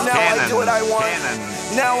what I want.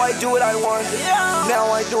 Now I do what I want.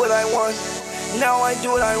 Now I do what I want. Now I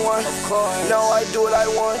do what I want. Now I do what I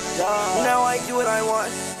want. Now I do what I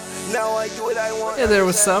want. Now I do what I want. Hey there,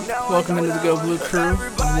 what's up? Welcome into the Go Blue crew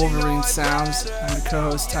on Wolverine Sounds. I'm your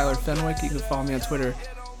co-host Tyler Fenwick. You can follow me on Twitter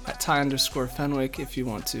at Ty_Fenwick if you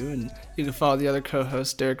want to. And you can follow the other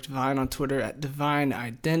co-host, Derek Devine, on Twitter at Divine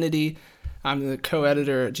Identity. I'm the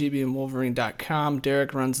co-editor at gbnwolverine.com.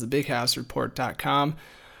 Derek runs thebighousereport.com.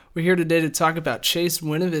 We're here today to talk about Chase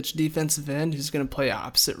Winovich, defensive end, who's going to play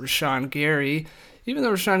opposite Rashawn Gary. Even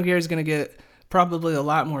though Rashawn Gary is going to get probably a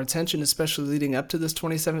lot more attention, especially leading up to this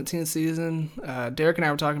 2017 season. Derek and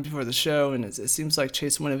I were talking before the show, and it seems like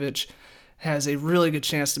Chase Winovich has a really good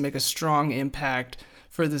chance to make a strong impact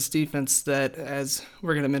for this defense that, as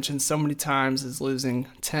we're going to mention so many times, is losing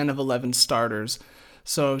 10 of 11 starters.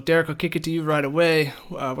 So, Derek, I'll kick it to you right away.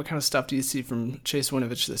 What kind of stuff do you see from Chase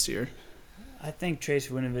Winovich this year? I think Chase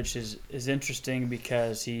Winovich is interesting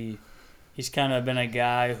because he's kind of been a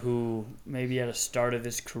guy who maybe at the start of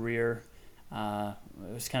his career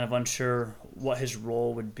was kind of unsure what his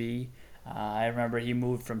role would be. I remember he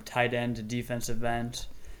moved from tight end to defensive end,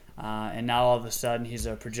 and now all of a sudden he's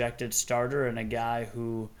a projected starter and a guy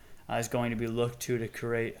who is going to be looked to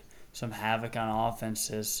create some havoc on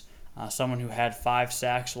offenses. Someone who had 5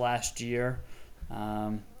 sacks last year.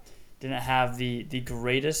 Didn't have the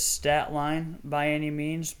greatest stat line by any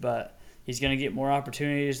means, but he's going to get more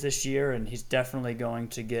opportunities this year, and he's definitely going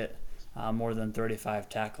to get more than 35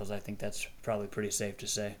 tackles. I think that's probably pretty safe to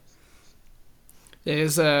say. Yeah,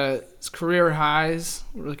 his career highs,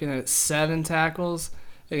 we're looking at 7 tackles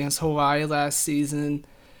against Hawaii last season.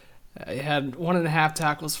 He had 1.5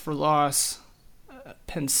 tackles for loss,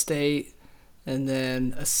 Penn State, and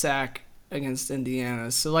then a sack against Indiana.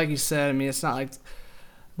 So like you said, I mean, it's not like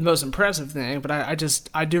the most impressive thing, but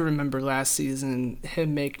I do remember last season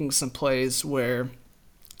him making some plays where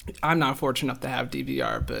I'm not fortunate enough to have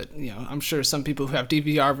DVR, but I'm sure some people who have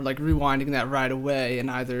DVR were like rewinding that right away and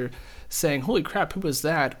either saying, "Holy crap, who was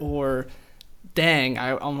that?" or "Dang,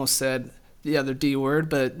 I almost said the other D word,"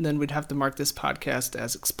 but then we'd have to mark this podcast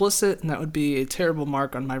as explicit, and that would be a terrible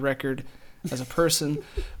mark on my record as a person.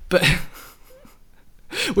 But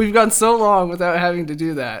we've gone so long without having to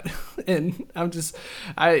do that, and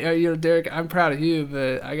Derek, I'm proud of you,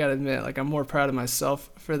 but I gotta admit, like, I'm more proud of myself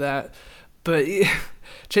for that. But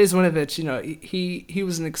Chase Winovich, he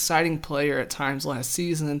was an exciting player at times last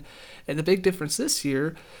season, and the big difference this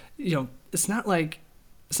year, it's not like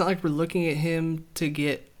we're looking at him to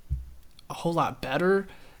get a whole lot better.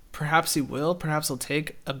 Perhaps he will. Perhaps he'll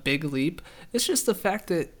take a big leap. It's just the fact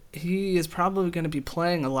that he is probably going to be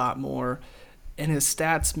playing a lot more, and his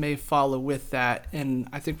stats may follow with that, and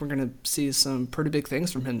I think we're going to see some pretty big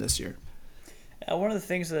things from him this year. One of the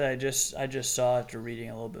things that I just saw after reading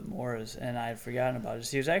a little bit more and I had forgotten about is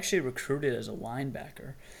he was actually recruited as a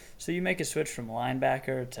linebacker. So you make a switch from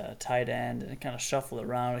linebacker to tight end and kind of shuffle it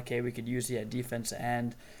around. Okay, we could use the defensive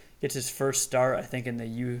end. Gets his first start, I think, in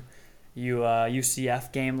the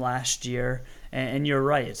UCF game last year. And you're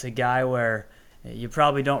right, it's a guy where you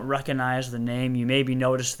probably don't recognize the name. You maybe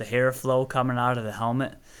notice the hair flow coming out of the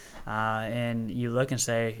helmet, and you look and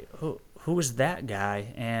say, "Who is that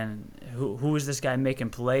guy? And who is this guy making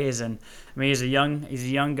plays?" And I mean, he's a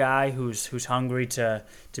young guy who's hungry to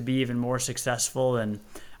be even more successful. And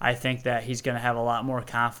I think that he's going to have a lot more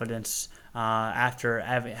confidence after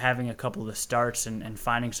having a couple of starts and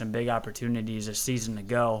finding some big opportunities a season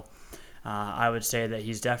ago. I would say that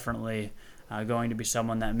he's definitely going to be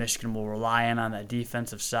someone that Michigan will rely on that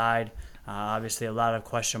defensive side. Obviously, a lot of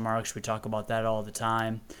question marks. We talk about that all the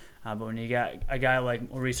time. But when you got a guy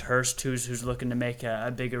like Maurice Hurst who's looking to make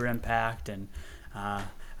a bigger impact, and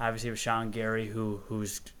obviously Rashawn Gary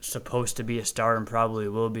who's supposed to be a star and probably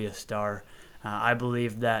will be a star, I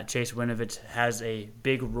believe that Chase Winovich has a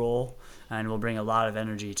big role and will bring a lot of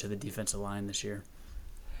energy to the defensive line this year.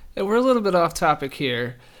 Yeah, we're a little bit off topic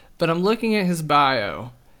here, but I'm looking at his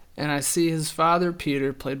bio, and I see his father,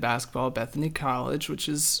 Peter, played basketball at Bethany College, which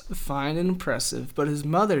is fine and impressive, but his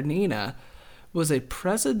mother, Nina, was a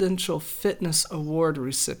Presidential Fitness Award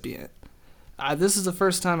recipient. This is the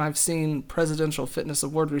first time I've seen Presidential Fitness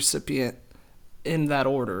Award recipient in that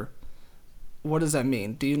order. What does that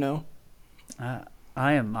mean? Do you know?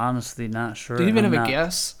 I am honestly not sure. Do you even have a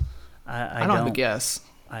guess? I don't have a guess.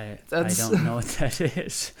 I don't know what that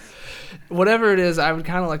is. Whatever it is, I would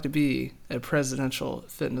kind of like to be a Presidential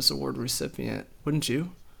Fitness Award recipient. Wouldn't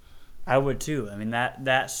you? I would too. I mean,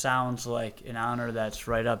 that sounds like an honor that's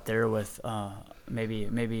right up there with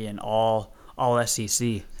maybe an all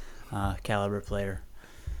SEC caliber player.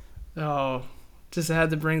 Oh, just had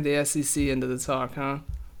to bring the SEC into the talk, huh?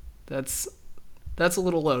 That's a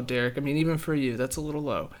little low, Derek. I mean, even for you, that's a little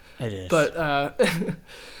low. It is. But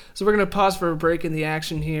so we're going to pause for a break in the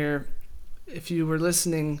action here. If you were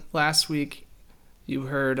listening last week, you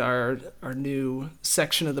heard our new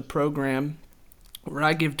section of the program where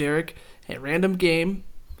I give Derek a random game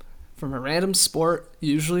from a random sport,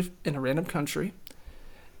 usually in a random country,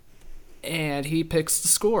 and he picks the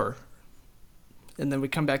score. And then we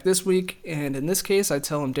come back this week, and in this case, I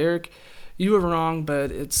tell him, Derek, you were wrong,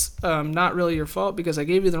 but it's not really your fault because I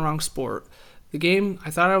gave you the wrong sport. The game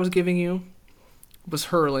I thought I was giving you was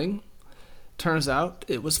hurling. Turns out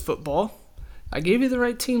it was football. I gave you the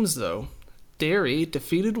right teams, though. Derry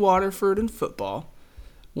defeated Waterford in football,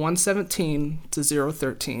 117 to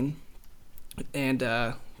 013. And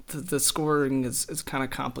the scoring is kind of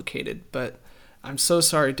complicated, but I'm so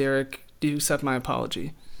sorry, Derek. Do you accept my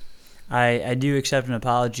apology? I do accept an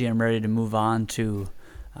apology. I'm ready to move on to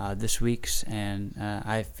this week's, and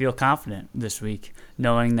I feel confident this week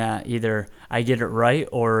knowing that either I get it right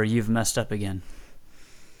or you've messed up again.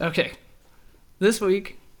 Okay. This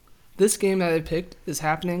week, this game that I picked is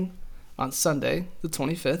happening on Sunday, the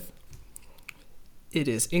 25th. It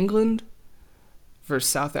is England versus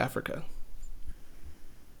South Africa.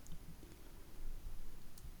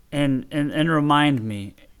 And remind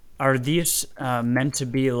me, are these meant to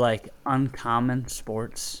be like uncommon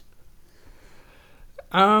sports?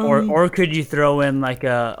 Or could you throw in like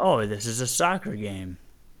this is a soccer game?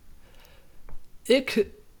 It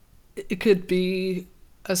could be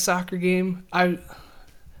a soccer game. I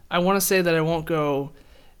want to say that I won't go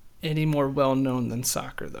any more well known than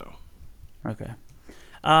soccer though. Okay.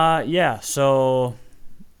 So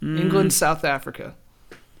England, South Africa.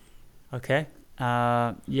 Okay.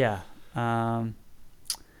 I'm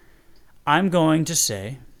going to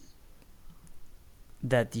say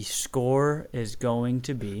that the score is going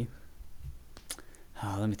to be...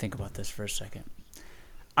 let me think about this for a second.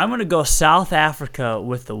 I'm going to go South Africa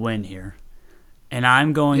with the win here. And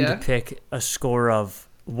I'm going to pick a score of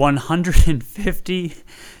 150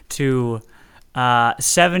 to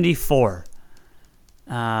 74.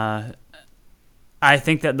 I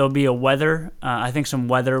think that there'll be a weather. I think some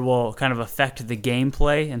weather will kind of affect the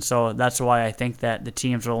gameplay, and so that's why I think that the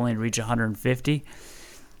teams will only reach 150,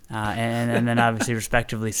 and then obviously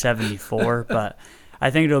respectively 74. But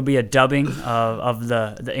I think it'll be a dubbing of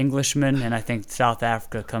the Englishmen, and I think South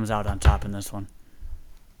Africa comes out on top in this one.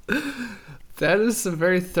 That is some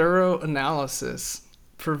very thorough analysis,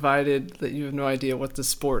 provided that you have no idea what the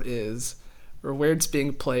sport is or where it's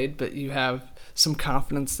being played, but you have some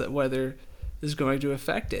confidence that weather is going to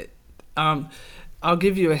affect it. I'll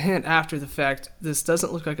give you a hint after the fact. This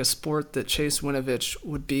doesn't look like a sport that Chase Winovich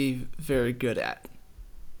would be very good at.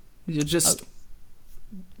 You just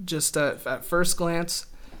at first glance,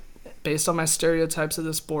 based on my stereotypes of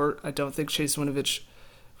the sport, I don't think Chase Winovich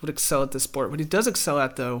would excel at this sport. What he does excel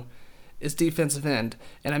at, though, is defensive end.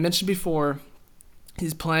 And I mentioned before,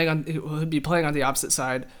 he'll be playing on the opposite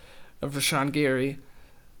side of Rashawn Gary.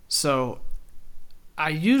 So I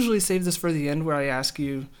usually save this for the end where I ask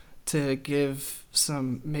you to give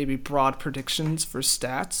some maybe broad predictions for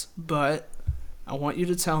stats, but I want you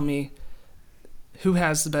to tell me who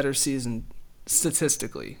has the better season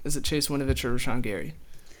statistically. Is it Chase Winovich or Rashawn Gary?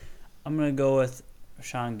 I'm going to go with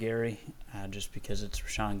Rashawn Gary just because it's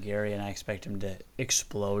Rashawn Gary, and I expect him to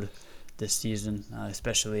explode this season,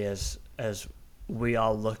 especially as we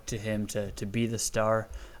all look to him to be the star,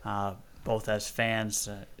 both as fans,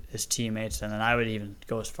 his teammates, and then I would even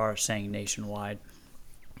go as far as saying nationwide.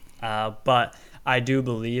 But I do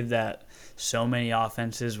believe that so many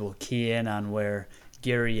offenses will key in on where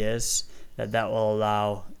Gary is, that will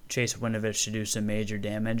allow Chase Winovich to do some major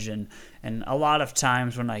damage. And a lot of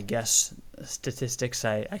times when I guess statistics,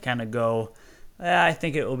 I kind of go, I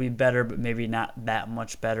think it will be better, but maybe not that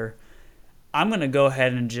much better. I'm going to go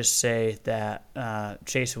ahead and just say that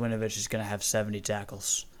Chase Winovich is going to have 70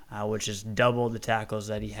 tackles, which is double the tackles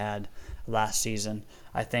that he had last season.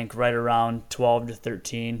 I think right around 12 to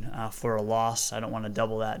 13 for a loss. I don't want to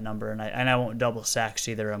double that number, and I won't double sacks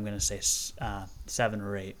either. I'm going to say 7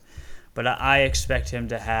 or 8. But I expect him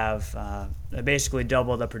to have basically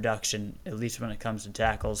double the production, at least when it comes to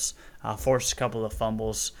tackles, force a couple of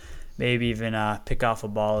fumbles, maybe even pick off a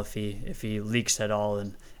ball if he leaks at all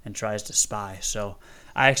and tries to spy. So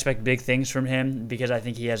I expect big things from him because I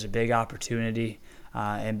think he has a big opportunity.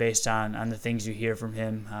 And based on the things you hear from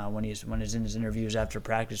him when he's in his interviews after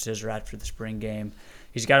practices or after the spring game,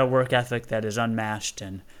 he's got a work ethic that is unmatched,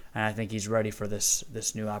 and I think he's ready for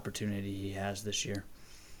this new opportunity he has this year.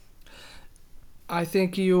 I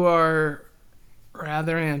think you are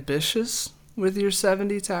rather ambitious with your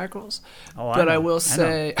 70 tackles. Oh, But I I know. will I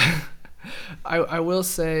say, I will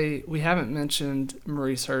say we haven't mentioned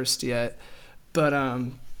Maurice Hurst yet, but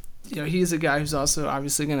he's a guy who's also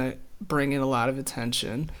obviously going to bring in a lot of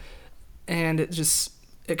attention, and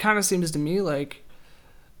it kind of seems to me like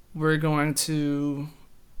we're going to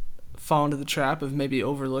fall into the trap of maybe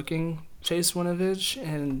overlooking Chase Winovich,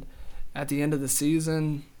 and at the end of the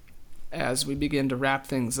season, as we begin to wrap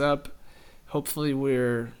things up, hopefully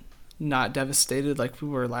we're not devastated like we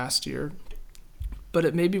were last year. But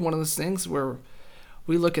it may be one of those things where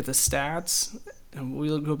we look at the stats and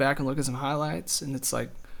we'll go back and look at some highlights, and it's like,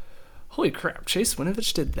 holy crap, Chase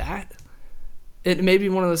Winovich did that? It may be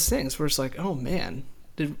one of those things where it's like, oh man,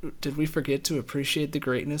 did we forget to appreciate the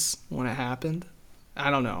greatness when it happened? I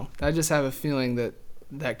don't know. I just have a feeling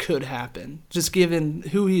that could happen. Just given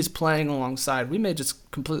who he's playing alongside, we may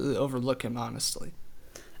just completely overlook him, honestly.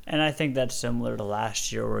 And I think that's similar to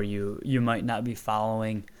last year, where you might not be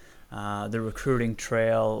following the recruiting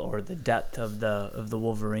trail or the depth of the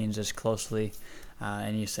Wolverines as closely,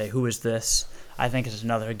 and you say, who is this? I think it's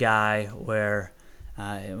another guy where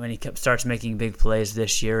when he starts making big plays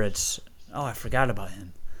this year, it's, oh, I forgot about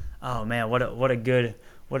him. Oh man, what a good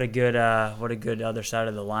other side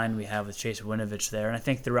of the line we have with Chase Winovich there. And I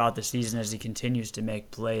think throughout the season, as he continues to make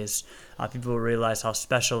plays, people will realize how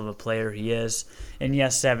special of a player he is. And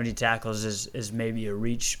yes, 70 tackles is maybe a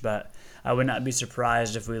reach, but I would not be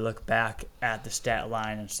surprised if we look back at the stat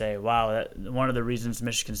line and say, wow, one of the reasons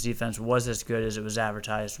Michigan's defense was as good as it was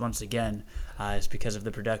advertised once again is because of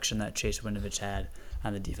the production that Chase Winovich had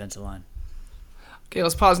on the defensive line. Okay,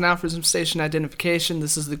 let's pause now for some station identification.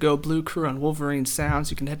 This is the Go Blue Crew on Wolverine Sounds.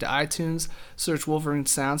 You can head to iTunes, search Wolverine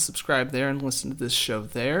Sounds, subscribe there, and listen to this show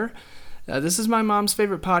there. This is my mom's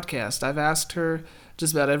favorite podcast. I've asked her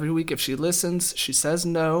just about every week if she listens. She says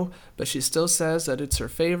no, but she still says that it's her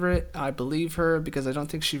favorite. I believe her because I don't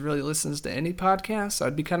think she really listens to any podcasts.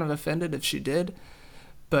 I'd be kind of offended if she did.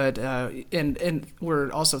 But and we're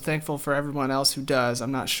also thankful for everyone else who does.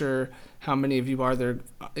 I'm not sure how many of you are there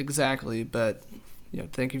exactly, but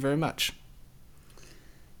thank you very much.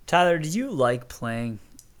 Tyler, do you like playing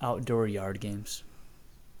outdoor yard games?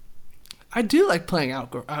 I do like playing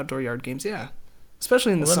outdoor yard games, yeah,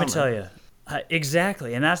 especially in the summer. Let me tell you,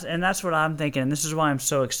 exactly, and that's what I'm thinking. And this is why I'm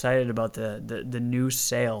so excited about the new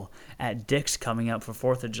sale at Dick's coming up for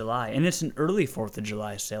 4th of July, and it's an early 4th of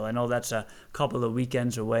July sale. I know that's a couple of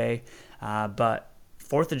weekends away, but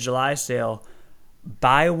 4th of July sale.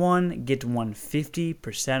 Buy one, get one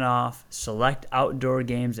 50% off. Select outdoor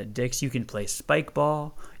games at Dick's. You can play spike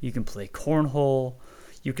ball. You can play cornhole.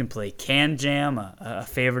 You can play can jam, a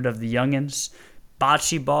favorite of the youngins.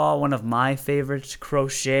 Bocce ball, one of my favorites.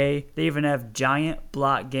 Crochet. They even have giant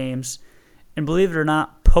block games. And believe it or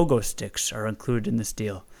not, pogo sticks are included in this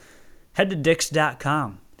deal. Head to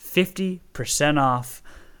Dicks.com. 50% off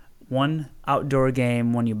one outdoor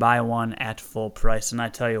game when you buy one at full price. And I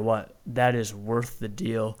tell you what, that is worth the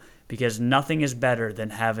deal, because nothing is better than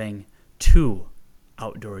having 2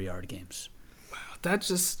 outdoor yard games. Wow,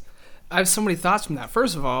 I have so many thoughts from that.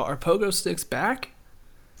 First of all, are pogo sticks back?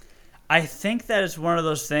 I think that it's one of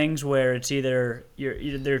those things where it's either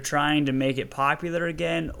they're trying to make it popular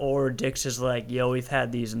again, or Dick's is like, yo, we've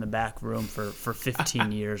had these in the back room for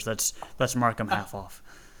 15 years. Let's mark them half off.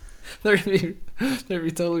 They're gonna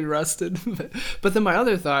be totally rusted. But then my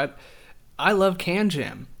other thought, I love Can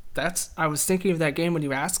Jam. I was thinking of that game when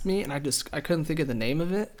you asked me, and I couldn't think of the name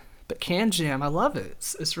of it. But Can Jam, I love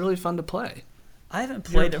it. It's really fun to play. I haven't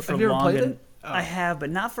played it for long. Have you ever played it? Oh. I have, but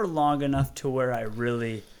not for long enough to where I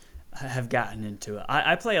really have gotten into it.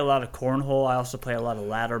 I play a lot of cornhole. I also play a lot of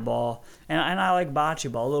ladder ball, and I like bocce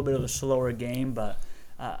ball. A little bit of a slower game, but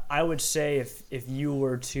I would say if you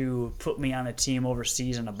were to put me on a team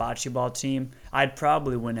overseas on a bocce ball team, I'd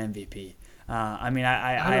probably win MVP. I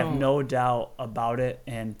have no doubt about it.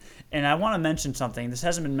 And I want to mention something. This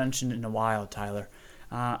hasn't been mentioned in a while, Tyler.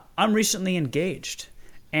 I'm recently engaged.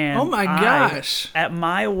 And oh my gosh. At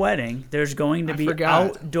my wedding, there's going to be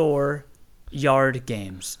outdoor yard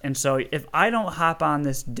games. And so if I don't hop on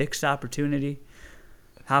this Dick's opportunity,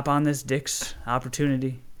 I'm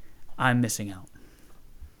missing out.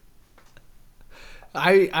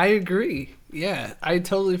 I agree. Yeah, I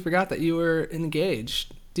totally forgot that you were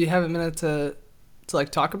engaged. Do you have a minute to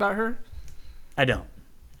talk about her? I don't.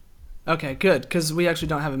 Okay, good, because we actually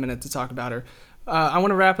don't have a minute to talk about her. I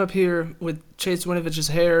want to wrap up here with Chase Winovich's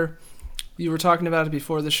hair. You were talking about it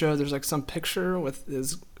before the show. There's some picture with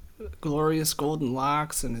his glorious golden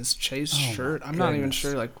locks and his Chase shirt. I'm not even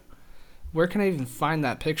sure, where can I even find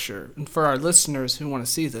that picture? And for our listeners who want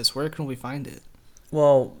to see this, where can we find it?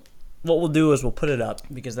 Well, what we'll do is we'll put it up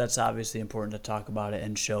because that's obviously important to talk about it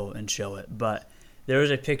and show it. But there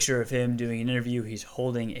is a picture of him doing an interview. He's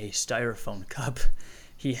holding a styrofoam cup.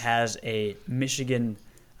 He has a Michigan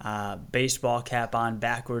baseball cap on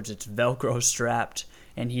backwards. It's Velcro strapped,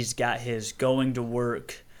 and he's got his going to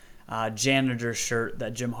work janitor shirt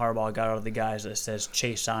that Jim Harbaugh got out of the guys that says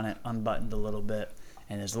Chase on it, unbuttoned a little bit,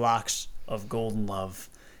 and his locks of golden love.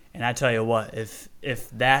 And I tell you what, if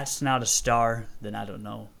that's not a star, then I don't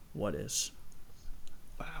know what is.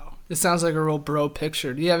 Wow. This sounds like a real bro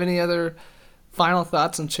picture. Do you have any other final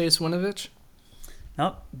thoughts on Chase Winovich?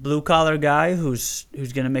 Nope. Blue-collar guy who's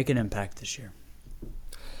going to make an impact this year.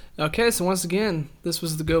 Okay, so once again, this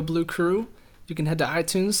was the Go Blue crew. You can head to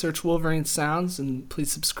iTunes, search Wolverine Sounds, and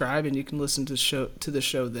please subscribe, and you can listen to the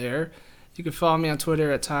show there. You can follow me on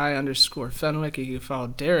Twitter at Ty_Fenwick. You can follow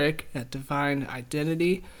Derek at Divine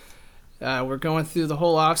Identity. We're going through the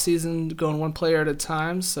whole offseason, going one player at a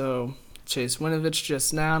time. So Chase Winovich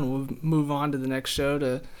just now, and we'll move on to the next show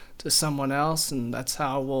to someone else, and that's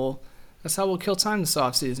how we'll kill time this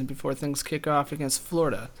offseason before things kick off against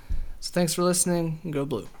Florida. So thanks for listening, and go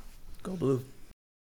Blue. Go Blue.